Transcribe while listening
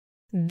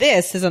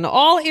This is an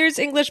All Ears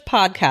English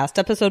podcast,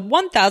 episode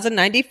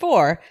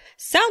 1094.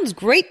 Sounds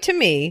great to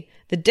me.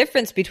 The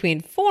difference between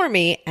for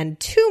me and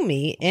to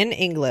me in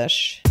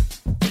English.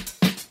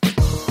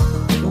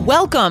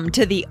 Welcome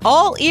to the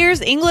All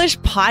Ears English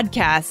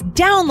podcast.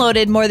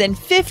 Downloaded more than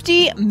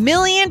 50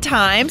 million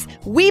times,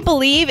 we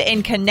believe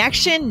in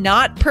connection,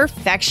 not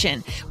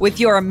perfection. With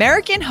your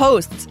American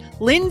hosts,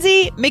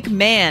 Lindsay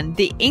McMahon,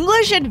 the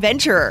English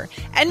adventurer,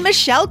 and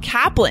Michelle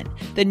Kaplan,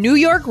 the New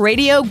York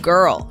radio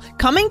girl,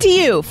 coming to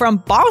you from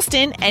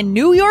Boston and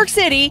New York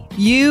City,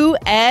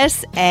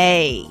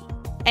 USA.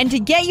 And to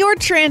get your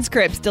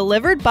transcripts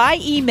delivered by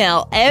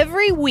email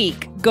every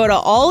week, go to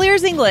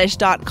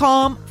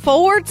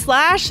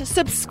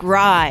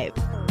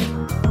allearsenglish.com/subscribe.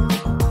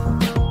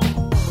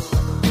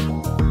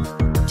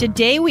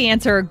 Today we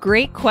answer a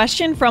great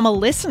question from a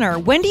listener.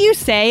 When do you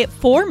say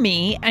for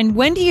me and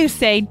when do you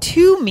say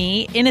to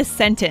me in a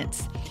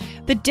sentence?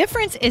 The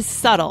difference is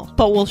subtle,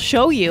 but we'll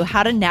show you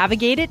how to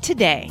navigate it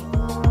today.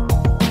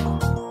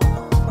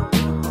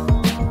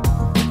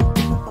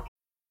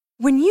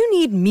 When you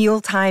need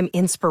mealtime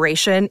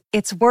inspiration,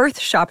 it's worth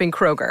shopping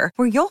Kroger,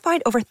 where you'll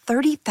find over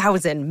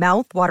 30,000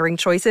 mouth-watering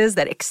choices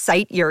that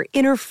excite your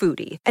inner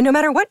foodie. And no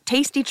matter what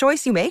tasty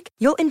choice you make,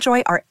 you'll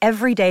enjoy our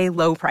everyday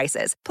low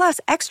prices, plus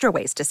extra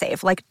ways to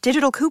save, like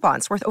digital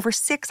coupons worth over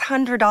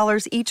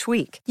 $600 each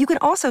week. You can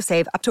also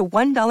save up to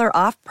 $1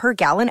 off per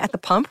gallon at the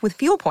pump with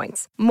fuel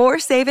points. More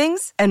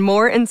savings and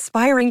more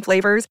inspiring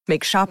flavors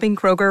make shopping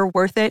Kroger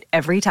worth it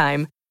every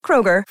time.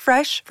 Kroger,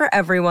 fresh for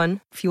everyone.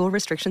 Fuel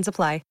restrictions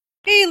apply.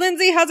 Hey,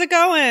 Lindsay, how's it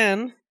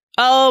going?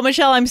 Oh,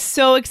 Michelle, I'm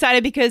so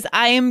excited because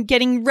I am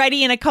getting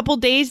ready in a couple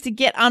days to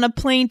get on a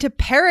plane to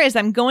Paris.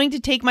 I'm going to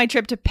take my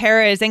trip to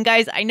Paris. And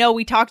guys, I know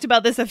we talked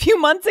about this a few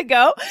months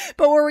ago,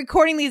 but we're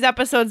recording these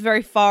episodes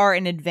very far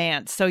in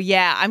advance. So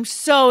yeah, I'm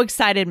so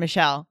excited,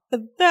 Michelle.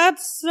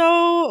 That's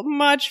so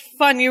much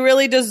fun. You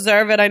really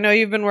deserve it. I know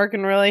you've been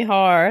working really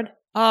hard.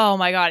 Oh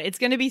my God. It's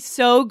going to be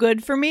so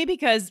good for me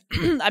because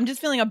I'm just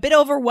feeling a bit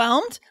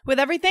overwhelmed with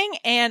everything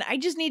and I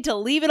just need to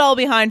leave it all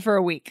behind for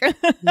a week.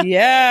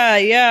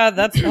 Yeah.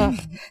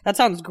 That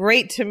sounds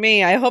great to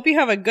me. I hope you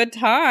have a good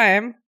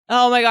time.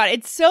 Oh my God.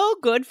 It's so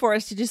good for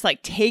us to just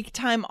like take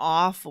time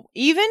off,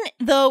 even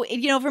though,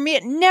 for me,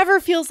 it never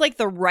feels like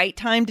the right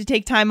time to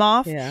take time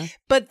off. Yeah.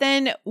 But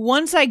then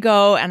once I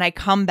go and I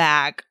come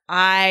back,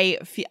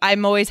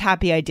 I'm always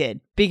happy I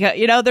did because,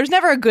 there's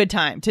never a good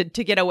time to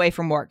get away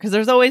from work because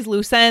there's always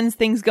loose ends,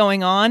 things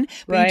going on.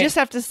 But right. You just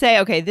have to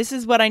say, okay, this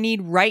is what I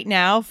need right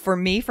now for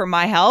me, for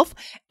my health,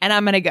 and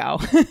I'm going to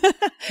go.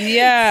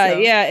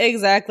 Yeah,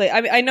 exactly.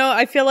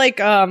 I feel like,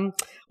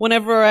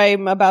 whenever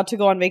I'm about to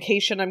go on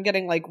vacation, I'm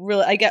getting I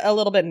get a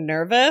little bit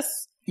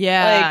nervous.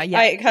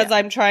 Because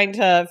I'm trying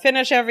to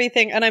finish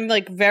everything and I'm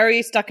like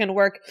very stuck in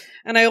work.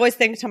 And I always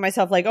think to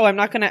myself, like, oh, I'm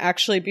not going to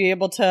actually be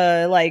able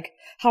to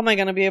how am I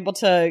going to be able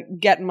to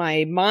get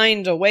my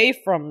mind away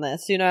from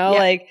this,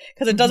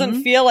 because it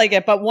doesn't feel like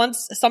it. But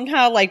once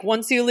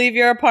you leave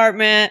your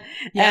apartment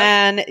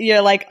and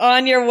you're like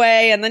on your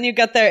way and then you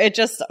get there, it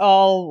just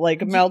all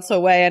melts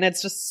away and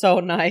it's just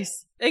so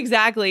nice.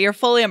 Exactly. You're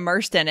fully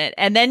immersed in it.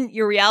 And then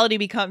your reality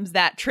becomes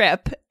that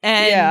trip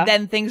and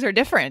then things are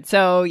different.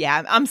 So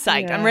yeah, I'm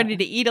psyched. Yeah. I'm ready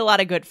to eat a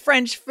lot of good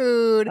French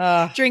food,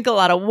 drink a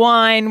lot of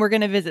wine. We're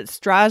going to visit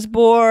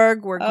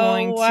Strasbourg. We're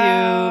going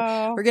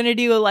to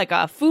do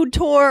a food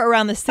tour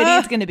around the city.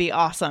 It's going to be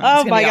awesome.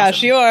 Oh my gosh.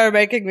 Awesome. You are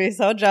making me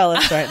so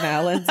jealous right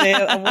now, Lindsay.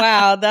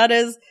 Wow. That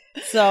is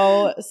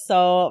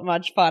so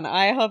much fun.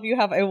 I hope you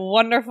have a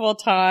wonderful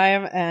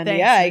time. And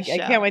Thanks, I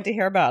can't wait to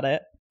hear about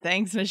it.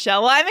 Thanks,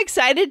 Michelle. Well, I'm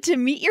excited to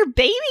meet your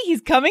baby.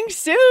 He's coming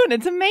soon.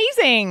 It's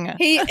amazing.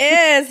 He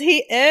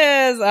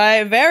is.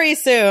 Very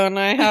soon.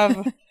 I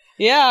have,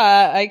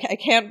 I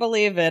can't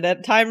believe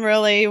it. Time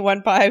really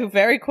went by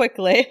very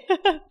quickly.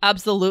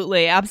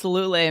 Absolutely.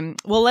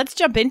 Well, let's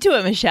jump into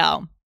it,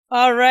 Michelle.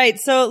 All right.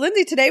 So,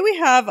 Lindsay, today we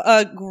have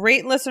a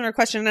great listener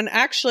question. And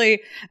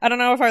actually, I don't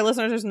know if our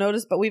listeners have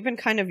noticed, but we've been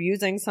kind of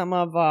using some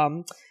of,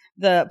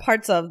 the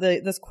parts of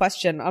this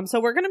question. So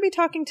we're going to be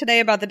talking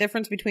today about the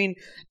difference between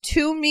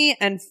to me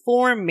and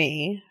for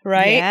me,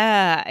 right?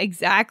 Yeah,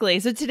 exactly.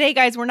 So today,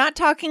 guys, we're not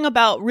talking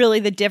about really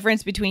the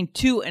difference between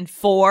to and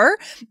for.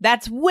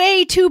 That's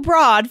way too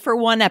broad for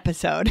one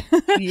episode.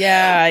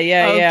 Yeah.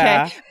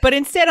 Okay. But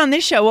instead on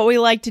this show, what we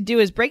like to do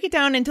is break it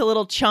down into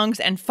little chunks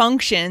and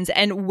functions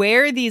and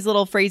where these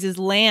little phrases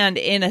land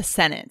in a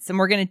sentence. And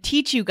we're going to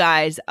teach you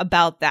guys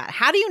about that.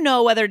 How do you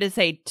know whether to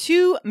say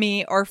to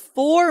me or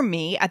for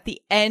me at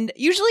the end?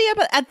 Usually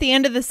at the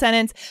end of the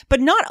sentence, but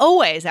not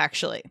always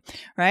actually,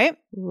 right?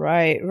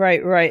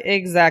 Right.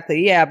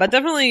 Exactly. Yeah, but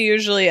definitely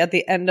usually at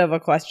the end of a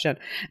question.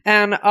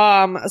 And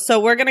so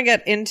we're going to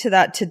get into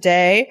that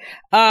today.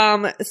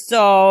 But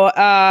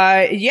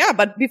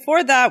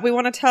before that, we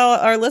want to tell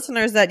our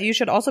listeners that you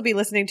should also be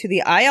listening to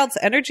the IELTS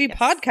Energy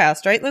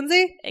podcast, right,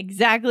 Lindsay?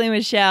 Exactly,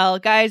 Michelle.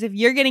 Guys, if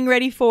you're getting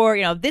ready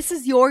for, this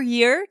is your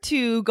year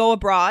to go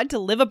abroad, to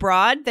live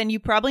abroad, then you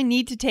probably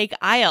need to take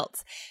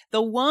IELTS.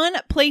 The one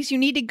place you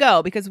need to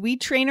go, because we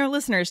train our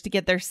listeners to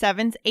get their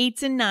 7s,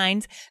 8s, and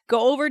 9s,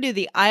 go over to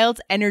the IELTS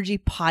Energy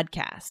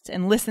podcast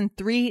and listen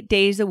 3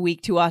 days a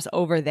week to us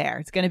over there.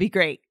 It's going to be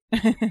great.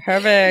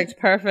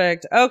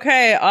 Perfect.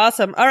 Okay,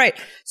 awesome. All right.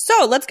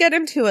 So let's get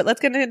into it. Let's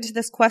get into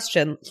this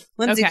question.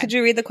 Lindsay, could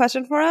you read the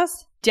question for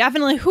us?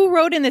 Definitely. Who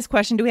wrote in this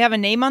question? Do we have a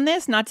name on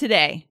this? Not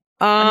today.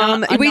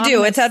 We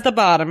do. It's at the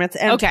bottom. It's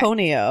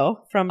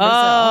Antonio from Brazil.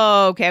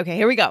 Oh, okay.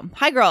 Here we go.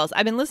 Hi, girls.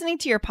 I've been listening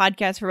to your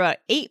podcast for about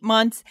 8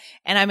 months,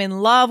 and I'm in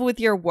love with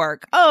your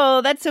work.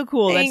 Oh, that's so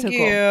cool. Thank you.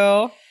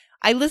 Cool.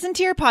 I listen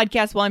to your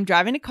podcast while I'm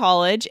driving to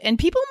college, and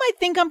people might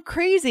think I'm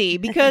crazy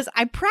because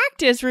I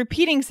practice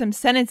repeating some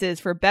sentences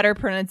for better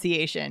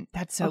pronunciation.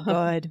 That's so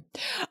good.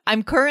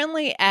 I'm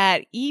currently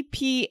at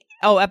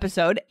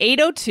episode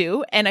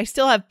 802, and I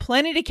still have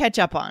plenty to catch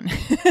up on.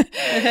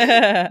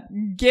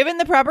 Given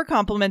the proper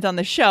compliment on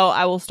the show,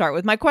 I will start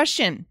with my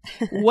question.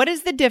 What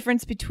is the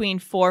difference between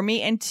for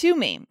me and to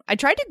me? I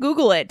tried to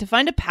Google it to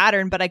find a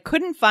pattern, but I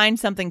couldn't find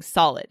something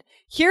solid.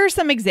 Here are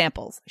some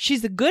examples.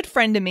 She's a good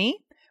friend to me,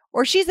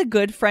 or she's a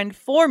good friend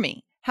for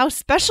me. How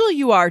special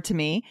you are to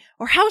me,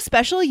 or how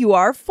special you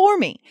are for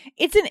me.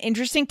 It's an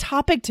interesting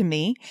topic to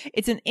me.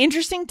 It's an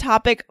interesting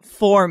topic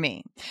for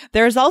me.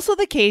 There's also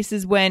the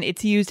cases when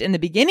it's used in the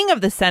beginning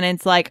of the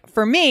sentence, like,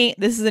 for me,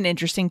 this is an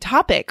interesting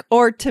topic,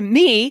 or to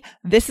me,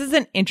 this is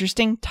an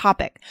interesting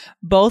topic.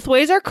 Both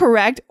ways are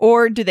correct,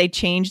 or do they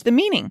change the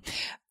meaning?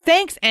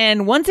 Thanks,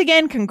 and once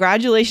again,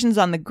 congratulations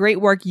on the great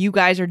work you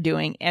guys are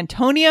doing.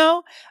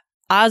 Antonio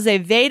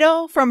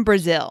Azevedo from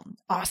Brazil.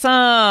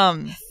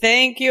 Awesome.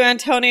 Thank you,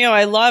 Antonio.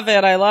 I love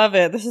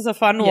it. This is a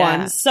fun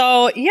one.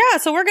 So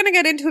we're going to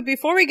get into it.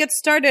 Before we get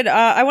started,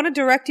 I want to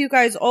direct you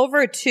guys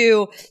over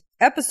to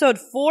episode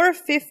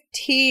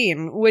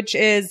 415, which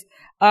is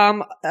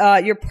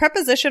your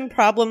preposition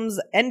problems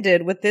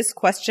ended with this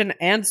question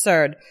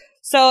answered.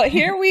 So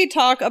here we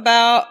talk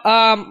about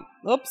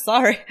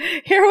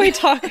Here we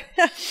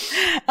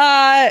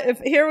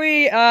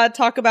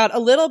talk about a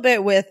little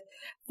bit with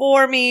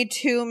for me,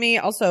 to me,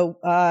 also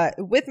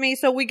with me.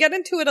 So we get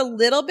into it a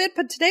little bit,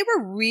 but today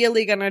we're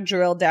really going to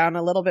drill down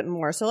a little bit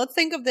more. So let's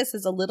think of this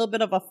as a little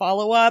bit of a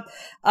follow-up.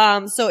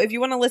 So if you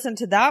want to listen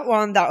to that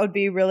one, that would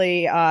be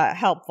really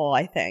helpful,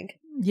 I think.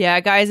 Yeah,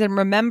 guys. And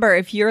remember,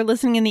 if you're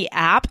listening in the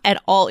app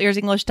at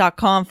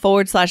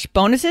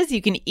allearsenglish.com/bonuses,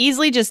 you can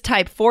easily just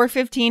type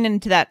 415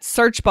 into that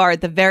search bar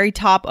at the very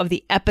top of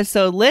the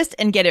episode list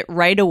and get it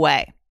right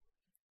away.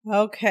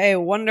 Okay,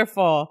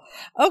 wonderful.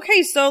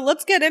 Okay, so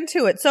let's get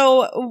into it.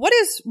 So what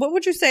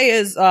would you say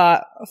is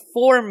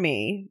for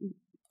me?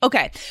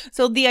 Okay,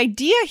 so the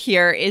idea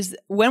here is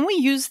when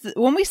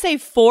we say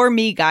for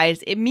me,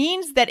 guys, it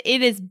means that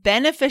it is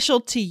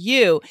beneficial to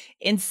you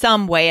in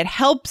some way. It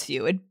helps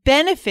you. It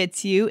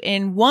benefits you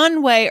in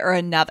one way or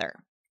another.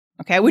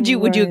 Okay, would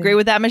you agree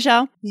with that,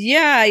 Michelle?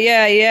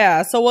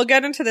 Yeah. So we'll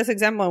get into this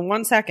example in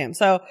 1 second.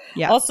 So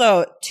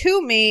also,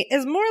 to me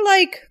is more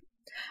like,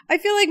 I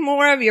feel like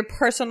more of your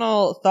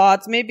personal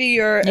thoughts, maybe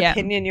your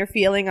opinion, your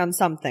feeling on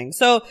something.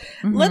 So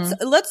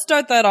let's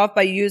start that off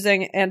by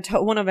using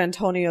one of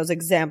Antonio's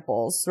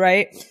examples,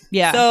 right?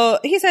 Yeah. So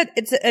he said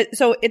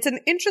it's an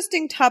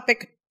interesting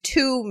topic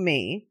to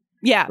me.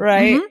 Yeah.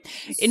 Right.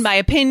 Mm-hmm. In my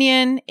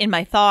opinion, in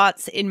my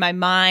thoughts, in my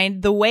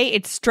mind, the way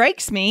it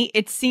strikes me,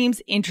 it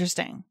seems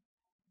interesting.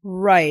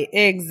 Right,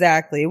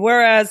 exactly.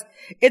 Whereas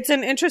it's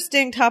an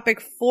interesting topic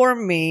for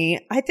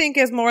me, I think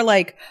is more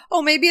like,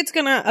 oh, maybe it's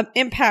going to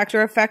impact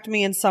or affect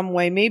me in some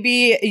way.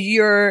 Maybe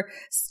you're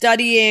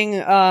studying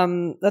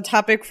the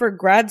topic for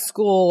grad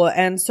school.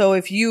 And so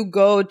if you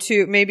go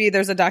to, maybe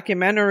there's a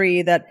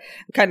documentary that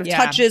kind of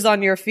touches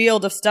on your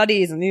field of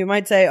studies and you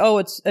might say, oh,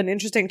 it's an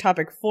interesting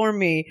topic for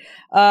me.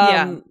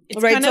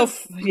 It's right.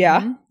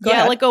 Go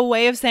ahead. Like a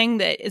way of saying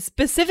that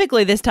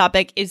specifically this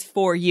topic is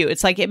for you.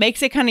 It's like it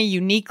makes it kind of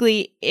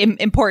uniquely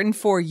important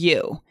for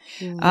you.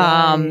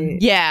 Right.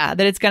 That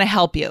it's going to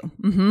help you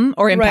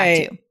or impact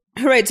you.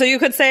 Right. So you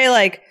could say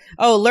like,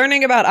 oh,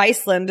 learning about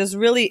Iceland is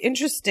really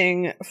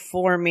interesting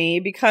for me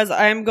because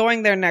I'm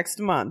going there next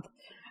month.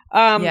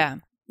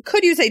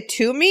 Could you say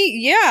to me?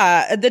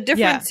 Yeah. The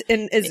difference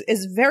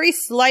is very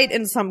slight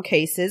in some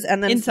cases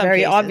and then it's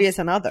very obvious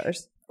in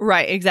others.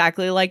 Right,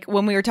 exactly. Like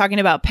when we were talking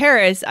about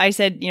Paris, I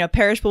said,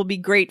 Paris will be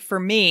great for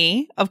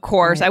me. Of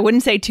course, I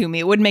wouldn't say to me.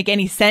 It wouldn't make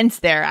any sense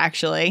there,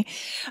 actually,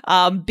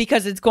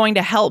 because it's going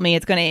to help me.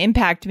 It's going to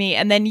impact me.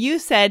 And then you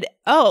said,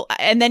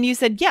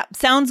 yeah,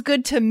 sounds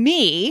good to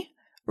me.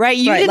 Right.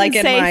 You didn't like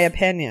say, in my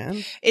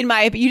opinion.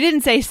 You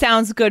didn't say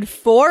sounds good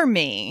for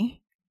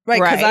me.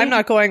 Right. Because I'm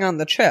not going on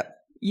the trip.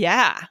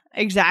 Yeah,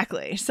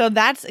 exactly. So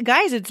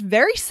guys, it's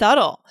very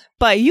subtle,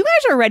 but you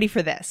guys are ready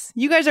for this.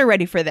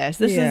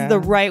 This is the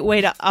right way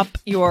to up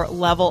your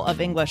level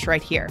of English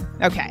right here.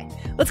 Okay,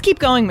 let's keep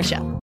going,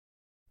 Michelle.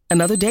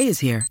 Another day is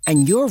here,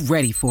 and you're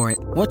ready for it.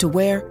 What to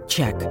wear?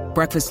 Check.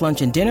 Breakfast,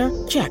 lunch, and dinner?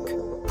 Check.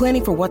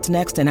 Planning for what's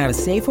next and how to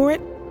save for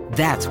it?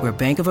 That's where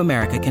Bank of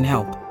America can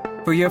help.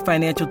 For your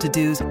financial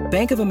to-dos,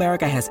 Bank of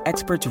America has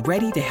experts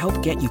ready to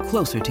help get you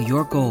closer to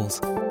your goals.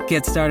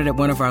 Get started at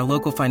one of our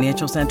local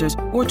financial centers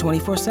or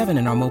 24/7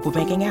 in our mobile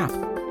banking app.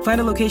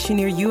 Find a location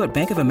near you at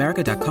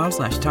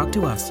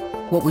bankofamerica.com/talktous.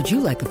 What would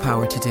you like the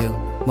power to do?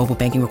 Mobile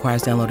banking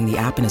requires downloading the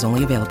app and is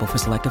only available for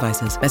select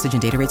devices. Message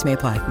and data rates may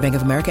apply. Bank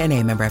of America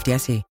N.A., member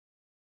FDIC.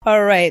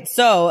 All right.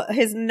 So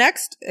his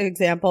next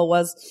example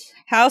was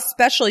how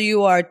special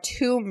you are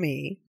to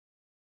me.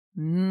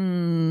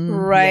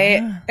 Right?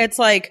 Yeah. It's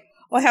like,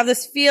 I have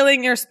this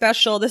feeling you're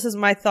special. This is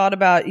my thought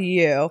about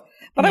you.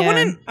 But I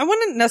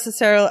wouldn't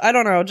necessarily, I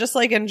don't know, just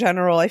like in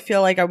general, I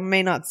feel like I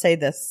may not say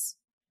this.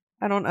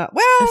 I don't know.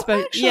 Well,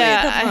 actually,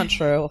 that's not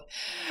true.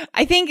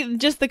 I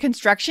think just the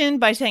construction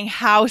by saying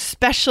how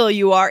special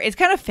you are, it's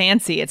kind of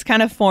fancy. It's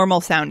kind of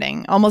formal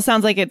sounding. Almost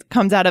sounds like it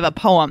comes out of a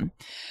poem.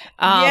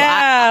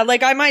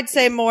 Like I might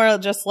say more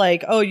just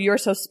like, oh, you're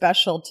so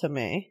special to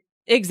me.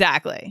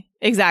 Exactly.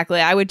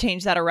 I would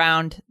change that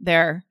around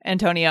there,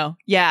 Antonio.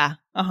 Yeah.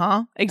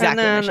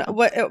 Exactly. And then,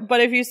 but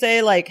if you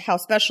say like how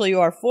special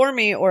you are for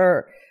me,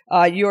 or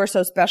you're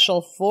so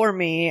special for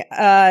me,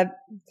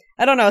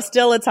 I don't know.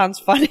 Still, it sounds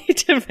funny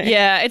to me.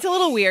 Yeah, it's a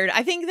little weird.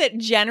 I think that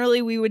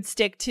generally we would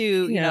stick to,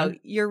 you know,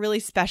 you're really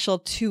special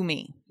to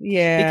me.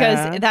 Yeah.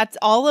 Because that's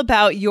all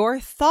about your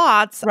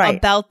thoughts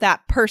about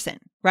that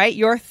person, right?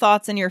 Your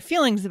thoughts and your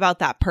feelings about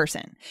that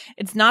person.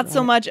 It's not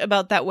so much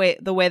about the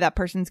way that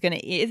person's going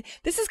to eat.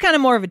 This is kind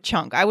of more of a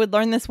chunk. I would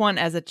learn this one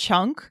as a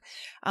chunk.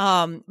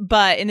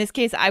 But in this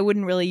case, I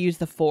wouldn't really use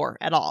the for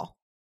at all.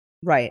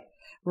 Right.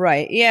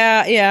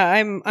 Yeah.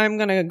 I'm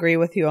going to agree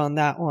with you on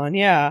that one.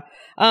 Yeah.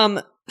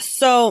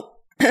 So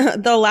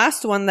the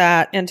last one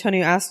that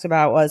Antonio asked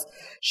about was,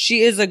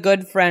 she is a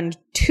good friend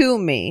to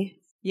me.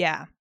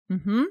 Yeah.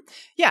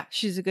 Yeah,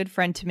 she's a good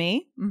friend to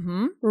me.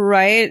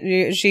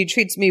 Right. She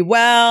treats me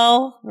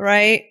well.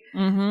 Right.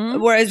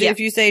 Whereas if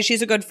you say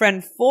she's a good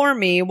friend for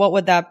me, what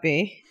would that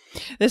be?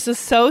 This is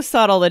so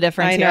subtle, the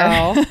difference here.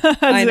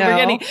 I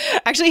know.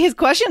 Actually, his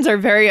questions are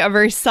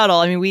very subtle.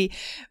 I mean,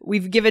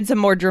 we've given some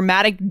more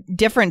dramatic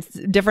different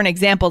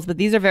examples, but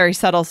these are very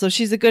subtle. So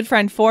she's a good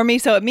friend for me.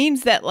 So it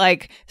means that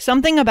like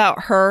something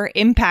about her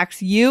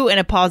impacts you in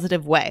a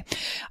positive way.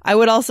 I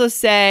would also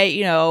say,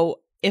 you know,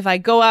 if I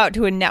go out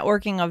to a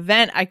networking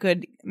event, I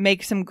could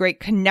make some great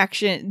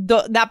connection.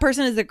 That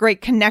person is a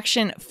great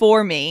connection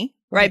for me.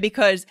 Right.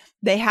 Because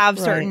they have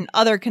certain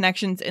other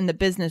connections in the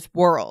business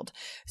world.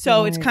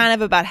 So it's kind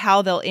of about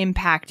how they'll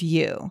impact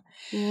you.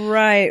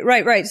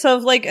 Right. So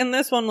like in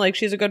this one, like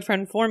she's a good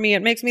friend for me.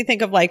 It makes me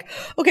think of like,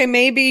 okay,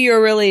 maybe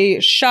you're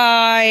really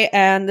shy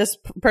and this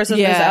person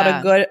is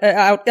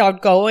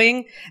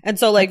outgoing. And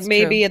so like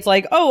maybe it's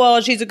like, oh,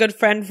 well, she's a good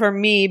friend for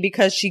me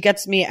because she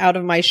gets me out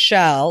of my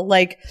shell.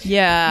 Like, you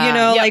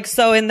know, like,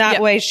 so in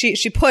that way,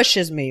 she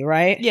pushes me.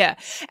 Right. Yeah.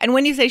 And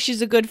when you say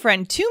she's a good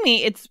friend to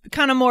me, it's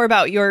kind of more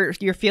about your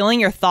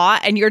feeling, your thought,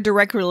 and your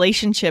direct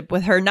relationship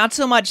with her, not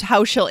so much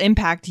how she'll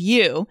impact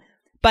you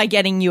by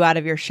getting you out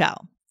of your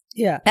shell.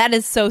 Yeah. That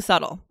is so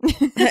subtle.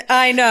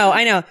 I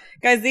know.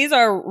 Guys, these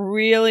are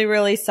really,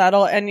 really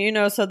subtle. And, you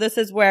know, so this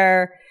is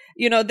where,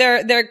 you know,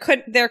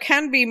 there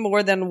can be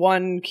more than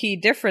one key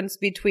difference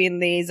between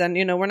these. And,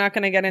 you know, we're not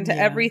going to get into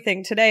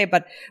everything today,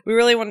 but we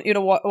really want you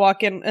to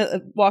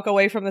walk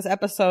away from this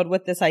episode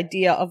with this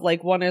idea of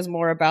like, one is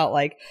more about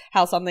like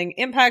how something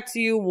impacts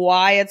you,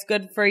 why it's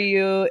good for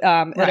you,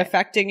 it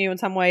affecting you in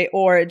some way,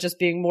 or it just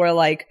being more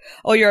like,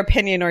 oh, your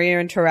opinion or your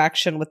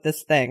interaction with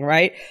this thing.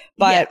 Right.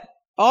 But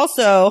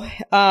also,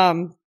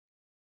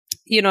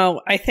 you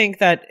know, I think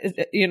that,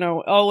 you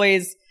know,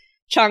 always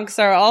chunks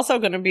are also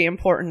going to be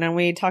important. And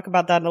we talk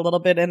about that a little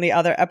bit in the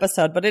other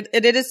episode, but it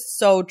is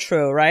so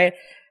true, right?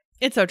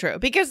 It's so true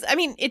because, I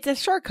mean, it's a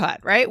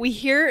shortcut, right? We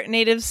hear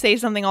natives say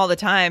something all the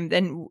time,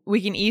 then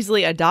we can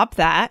easily adopt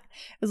that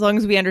as long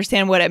as we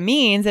understand what it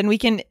means. And we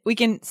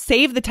can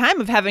save the time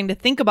of having to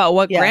think about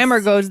what grammar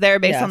goes there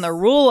based on the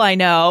rule. I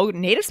know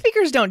native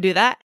speakers don't do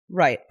that.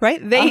 Right.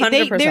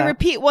 They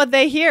repeat what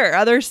they hear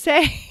others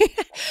say,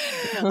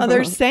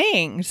 others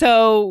saying.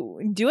 So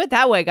do it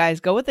that way,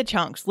 guys. Go with the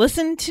chunks.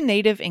 Listen to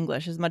native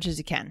English as much as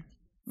you can.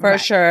 For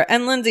sure.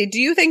 And Lindsay,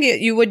 do you think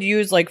you would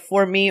use like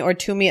for me or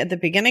to me at the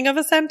beginning of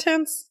a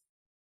sentence?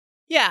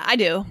 Yeah, I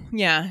do.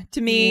 Yeah.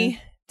 To me,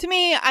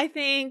 I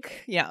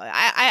think,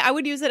 I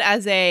would use it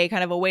as a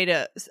kind of a way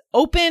to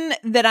open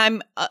that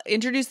I'm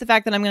introduce the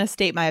fact that I'm going to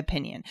state my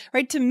opinion,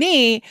 right? To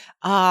me,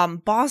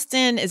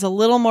 Boston is a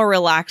little more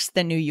relaxed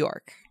than New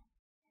York.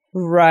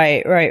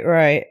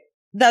 Right.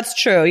 That's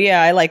true.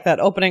 Yeah, I like that,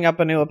 opening up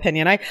a new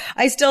opinion.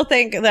 I still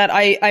think that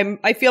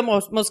I feel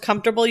most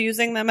comfortable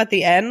using them at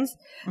the end,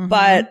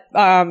 but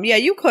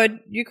you could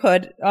use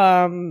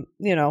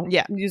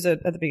it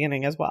at the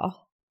beginning as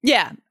well.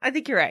 Yeah, I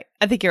think you're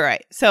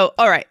right. So,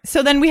 all right.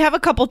 So then we have a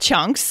couple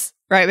chunks,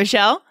 right,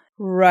 Michelle?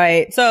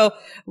 Right. So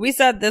we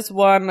said this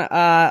one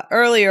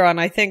earlier on.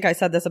 I think I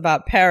said this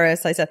about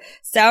Paris. I said,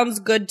 sounds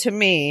good to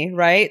me,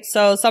 right?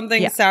 So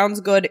something sounds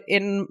good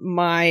in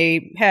my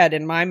head,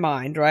 in my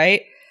mind,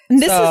 right?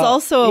 And this is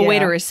also a way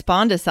to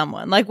respond to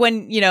someone. Like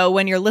when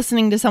you're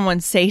listening to someone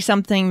say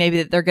something maybe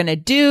that they're going to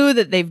do,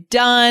 that they've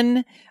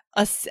done,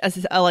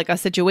 like a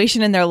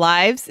situation in their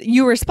lives,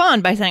 you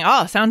respond by saying,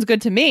 oh, sounds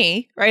good to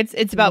me, right?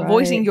 It's about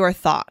voicing your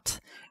thought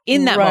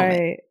in that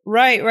moment.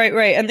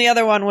 Right. And the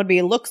other one would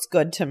be looks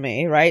good to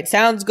me, right?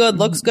 Sounds good,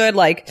 looks good.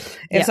 Like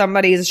if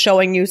somebody's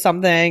showing you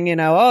something,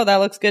 oh, that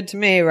looks good to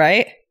me,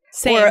 right?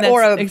 Same,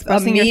 or a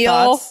expressing meal. Your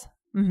thoughts.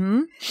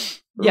 Mm-hmm.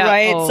 Yeah.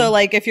 Right. Oh. So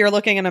like if you're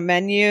looking at a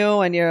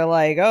menu and you're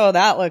like, oh,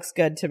 that looks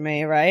good to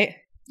me, right?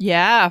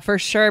 Yeah, for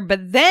sure.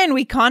 But then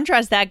we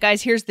contrast that,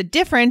 guys. Here's the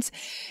difference.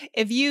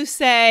 If you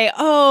say,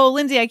 oh,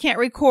 Lindsay, I can't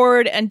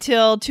record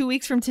until 2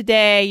 weeks from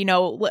today,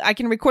 I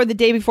can record the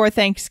day before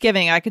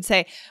Thanksgiving. I could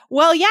say,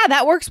 well, yeah,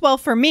 that works well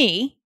for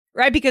me,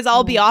 right? Because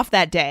I'll be off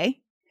that day.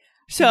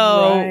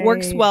 So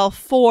works well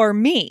for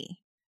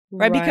me,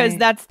 right? Because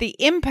that's the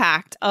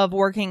impact of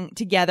working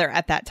together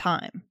at that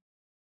time.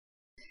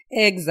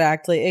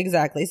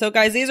 Exactly. So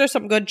guys, these are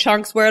some good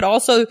chunks where it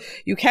also,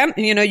 you can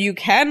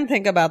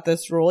think about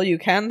this rule. You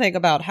can think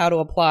about how to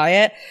apply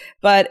it,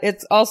 but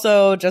it's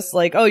also just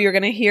like, oh, you're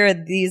going to hear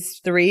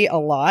these three a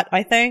lot,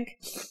 I think.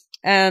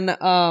 And,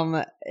 but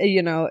I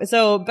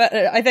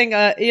think,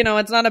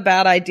 it's not a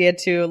bad idea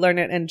to learn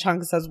it in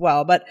chunks as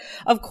well. But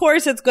of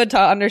course, it's good to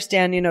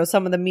understand,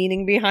 some of the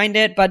meaning behind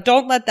it, but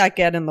don't let that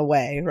get in the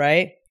way,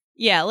 right?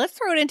 Yeah. Let's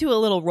throw it into a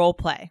little role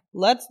play.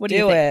 Let's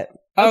do it.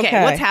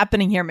 Okay. What's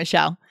happening here,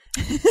 Michelle?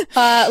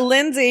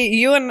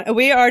 Lindsay,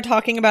 we are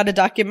talking about a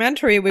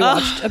documentary we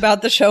watched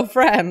about the show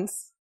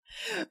Friends.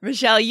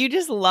 Michelle, you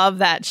just love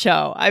that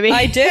show. I mean,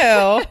 I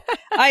do.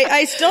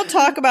 I still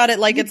talk about it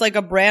like it's like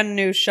a brand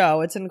new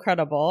show. It's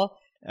incredible.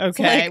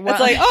 Okay. It's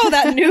like, oh,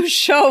 that new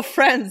show,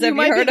 Friends. You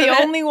might be the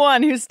only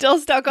one who's still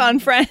stuck on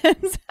Friends.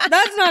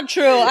 That's not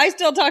true. I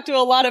still talk to a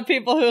lot of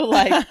people who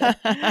like. Okay,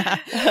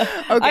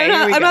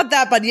 I'm not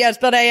that bad, yes,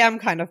 but I am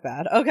kind of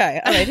bad.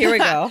 Okay. All right, here we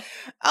go.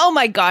 Oh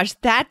my gosh,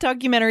 that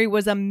documentary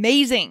was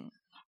amazing.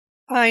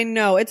 I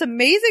know. It's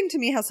amazing to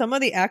me how some of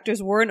the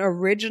actors weren't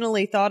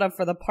originally thought of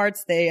for the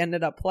parts they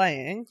ended up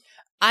playing.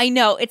 I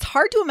know. It's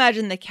hard to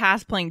imagine the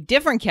cast playing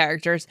different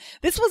characters.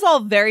 This was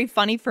all very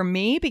funny for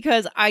me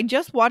because I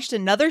just watched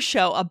another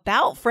show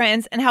about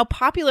Friends and how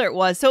popular it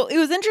was. So it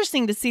was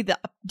interesting to see the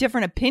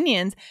different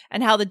opinions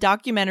and how the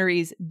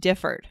documentaries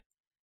differed.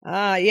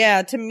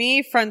 Yeah. To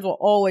me, Friends will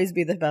always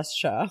be the best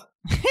show.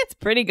 It's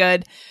pretty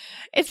good.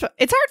 It's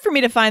hard for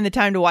me to find the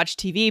time to watch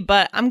TV,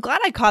 but I'm glad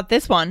I caught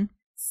this one.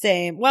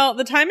 Same. Well,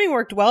 the timing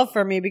worked well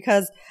for me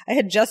because I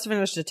had just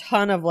finished a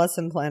ton of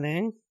lesson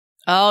planning.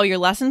 Oh, your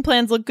lesson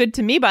plans look good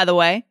to me, by the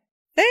way.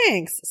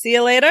 Thanks. See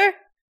you later.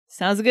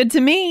 Sounds good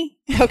to me.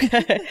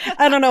 Okay.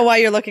 I don't know why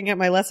you're looking at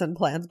my lesson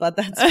plans, but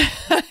that's...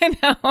 I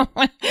know.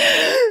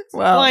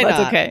 Well, why that's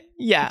not? Okay.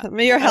 Yeah.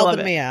 You're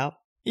helping me out.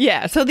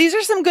 Yeah. So these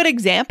are some good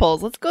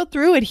examples. Let's go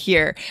through it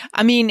here.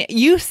 I mean,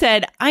 you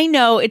said, I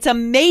know, it's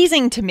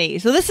amazing to me.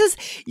 So this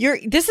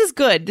is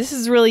good. This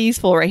is really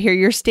useful right here.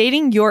 You're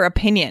stating your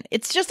opinion.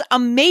 It's just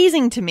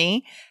amazing to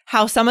me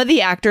how some of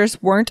the actors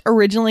weren't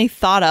originally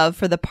thought of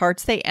for the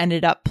parts they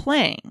ended up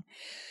playing.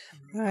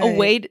 Right. A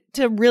way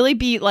to really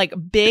be like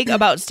big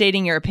about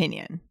stating your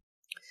opinion.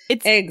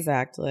 It's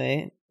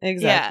Exactly.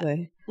 Yeah.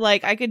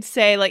 Like I could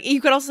say, like, you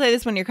could also say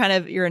this when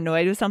you're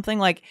annoyed with something,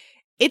 like,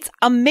 it's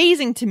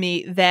amazing to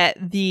me that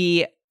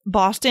the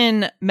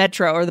Boston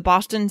Metro or the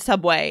Boston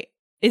subway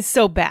is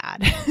so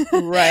bad.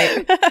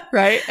 Right.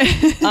 Right.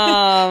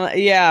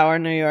 Yeah, or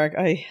New York.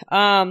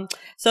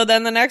 So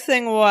then the next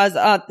thing was,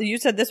 you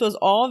said this was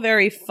all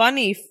very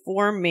funny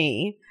for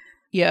me.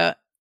 Yeah.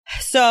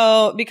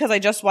 So, because I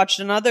just watched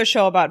another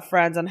show about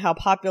Friends and how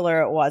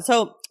popular it was.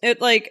 So it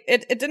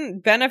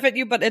didn't benefit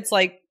you, but it's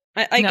like,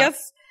 I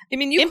guess, I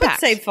mean, you could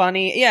say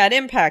funny. Yeah, it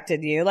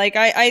impacted you. Like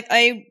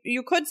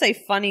you could say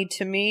funny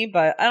to me,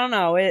 but I don't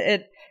know.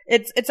 It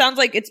sounds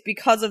like it's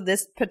because of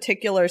this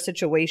particular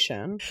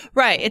situation.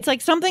 Right. It's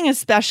like something is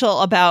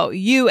special about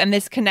you and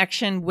this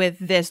connection with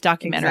this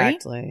documentary.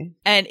 Exactly.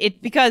 And it's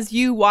because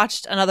you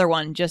watched another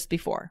one just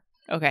before.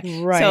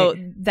 Okay. Right. So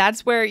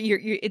that's where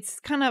it's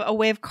kind of a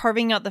way of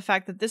carving out the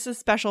fact that this is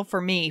special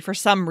for me for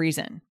some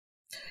reason.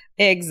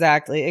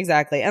 Exactly.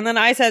 And then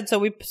I said, so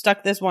we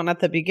stuck this one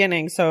at the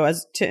beginning, so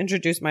as to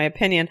introduce my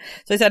opinion.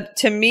 So I said,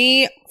 to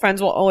me,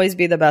 Friends will always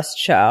be the best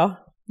show.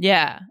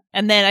 Yeah.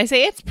 And then I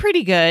say, it's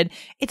pretty good.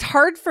 It's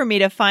hard for me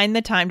to find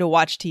the time to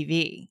watch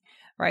TV.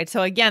 Right.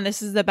 So again,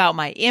 this is about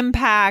my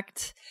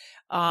impact,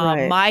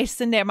 right.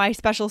 my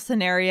special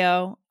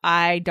scenario.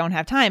 I don't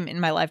have time in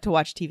my life to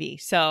watch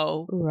TV.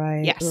 So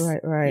right. Yes.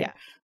 Right. Yeah.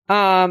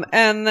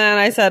 And then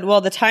I said,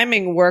 well, the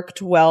timing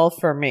worked well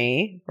for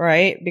me,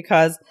 right?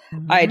 Because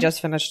I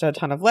just finished a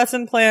ton of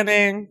lesson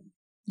planning.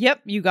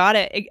 Yep, you got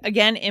it.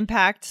 Again,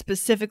 impact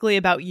specifically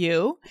about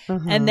you.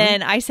 And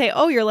then I say,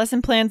 oh, your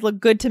lesson plans look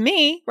good to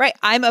me, right?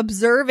 I'm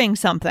observing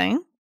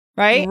something.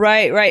 Right?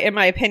 Right. In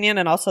my opinion.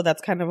 And also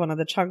that's kind of one of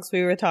the chunks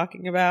we were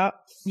talking about.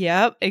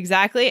 Yep,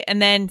 exactly.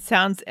 And then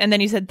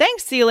you said,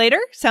 thanks, see you later.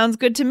 Sounds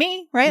good to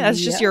me, right?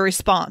 That's just your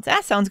response.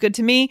 That sounds good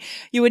to me.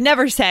 You would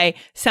never say,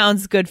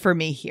 sounds good for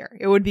me here.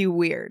 It would be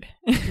weird.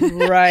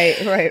 Right.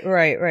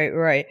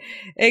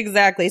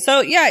 Exactly. So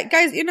yeah,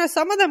 guys,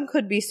 some of them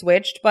could be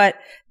switched, but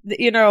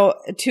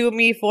to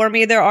me, for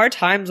me, there are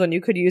times when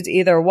you could use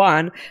either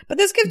one, but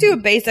this gives you a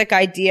basic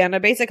idea and a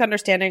basic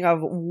understanding of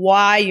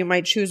why you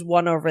might choose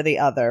one over the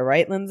other,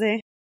 right, Lindsay?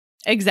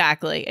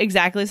 Exactly.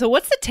 So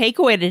what's the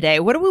takeaway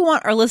today? What do we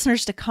want our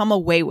listeners to come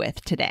away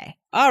with today?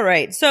 All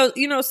right. So,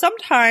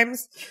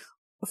 sometimes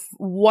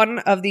one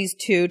of these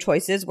two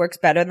choices works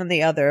better than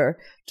the other,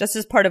 just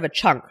as part of a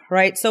chunk,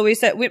 right? So we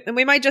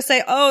might just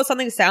say, oh,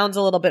 something sounds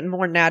a little bit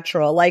more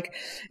natural. Like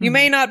you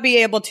may not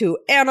be able to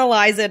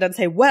analyze it and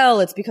say,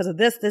 well, it's because of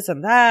this,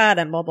 and that,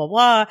 and blah, blah,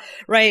 blah,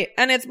 right?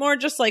 And it's more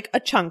just like a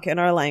chunk in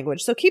our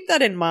language. So keep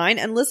that in mind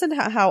and listen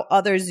to how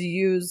others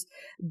use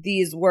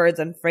these words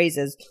and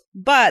phrases.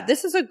 But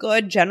this is a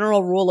good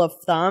general rule of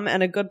thumb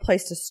and a good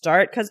place to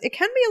start because it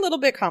can be a little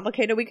bit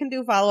complicated. We can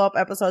do follow-up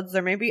episodes.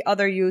 There may be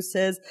other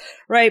uses,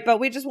 right?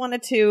 But we just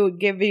wanted to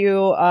give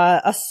you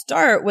a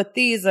start with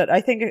these that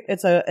I think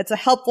it's a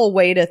helpful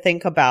way to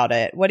think about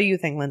it. What do you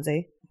think,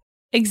 Lindsay?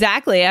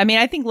 Exactly. I mean,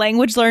 I think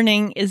language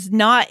learning is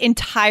not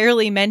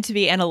entirely meant to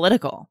be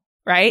analytical.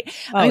 Right?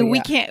 We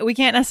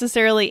can't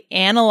necessarily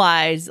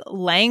analyze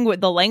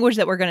the language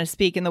that we're going to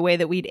speak in the way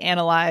that we'd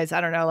analyze, I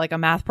don't know, like a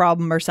math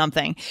problem or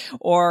something,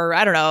 or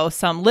I don't know,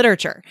 some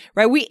literature,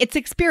 right? It's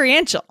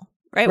experiential,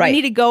 right? We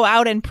need to go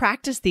out and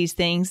practice these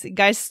things.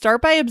 Guys,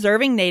 start by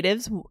observing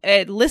natives,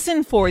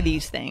 listen for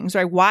these things,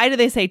 right? Why do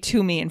they say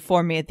to me and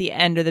for me at the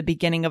end or the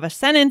beginning of a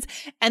sentence?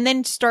 And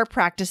then start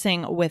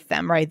practicing with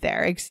them right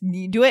there.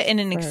 You do it in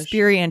an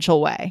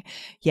experiential way.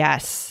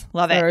 Yes.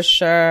 Love it. For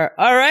sure.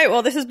 All right.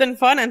 Well, this has been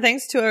fun. And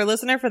thanks to our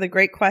listener for the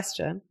great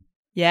question.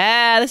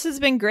 Yeah, this has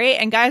been great.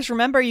 And guys,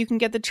 remember, you can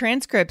get the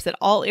transcripts at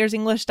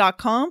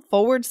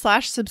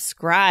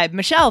allearsenglish.com/subscribe.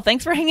 Michelle,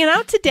 thanks for hanging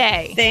out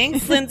today.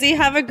 Thanks, Lindsay.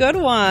 Have a good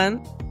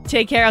one.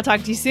 Take care. I'll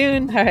talk to you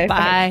soon. All right,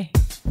 bye.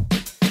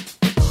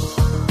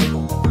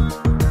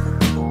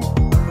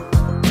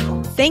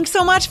 Thanks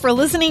so much for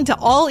listening to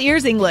All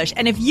Ears English.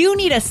 And if you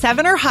need a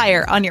 7 or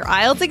higher on your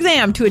IELTS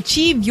exam to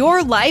achieve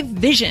your life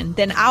vision,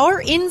 then our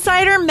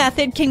Insider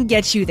Method can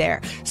get you there.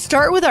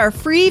 Start with our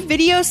free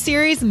video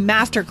series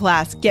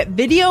masterclass. Get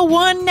video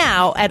 1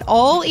 now at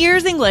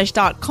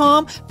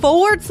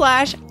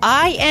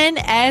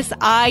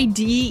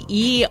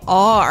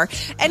allearsenglish.com/INSIDER.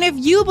 And if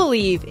you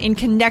believe in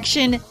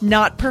connection,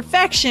 not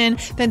perfection,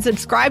 then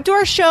subscribe to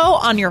our show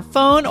on your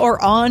phone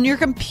or on your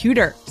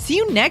computer. See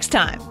you next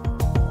time.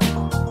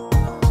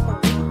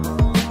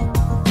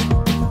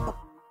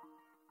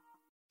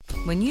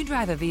 When you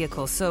drive a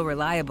vehicle so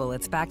reliable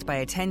it's backed by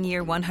a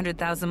 10-year,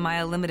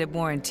 100,000-mile limited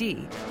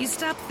warranty, you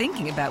stop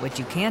thinking about what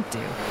you can't do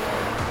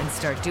and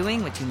start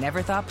doing what you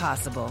never thought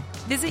possible.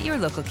 Visit your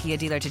local Kia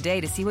dealer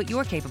today to see what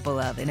you're capable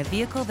of in a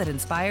vehicle that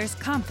inspires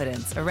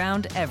confidence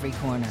around every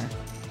corner.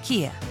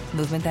 Kia,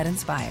 movement that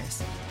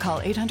inspires. Call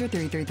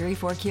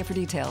 800-333-4KIA for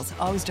details.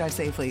 Always drive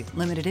safely.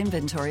 Limited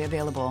inventory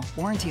available.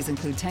 Warranties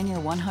include 10-year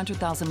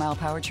 100,000-mile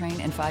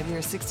powertrain and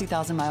 5-year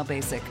 60,000-mile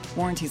basic.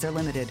 Warranties are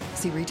limited.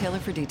 See retailer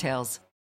for details.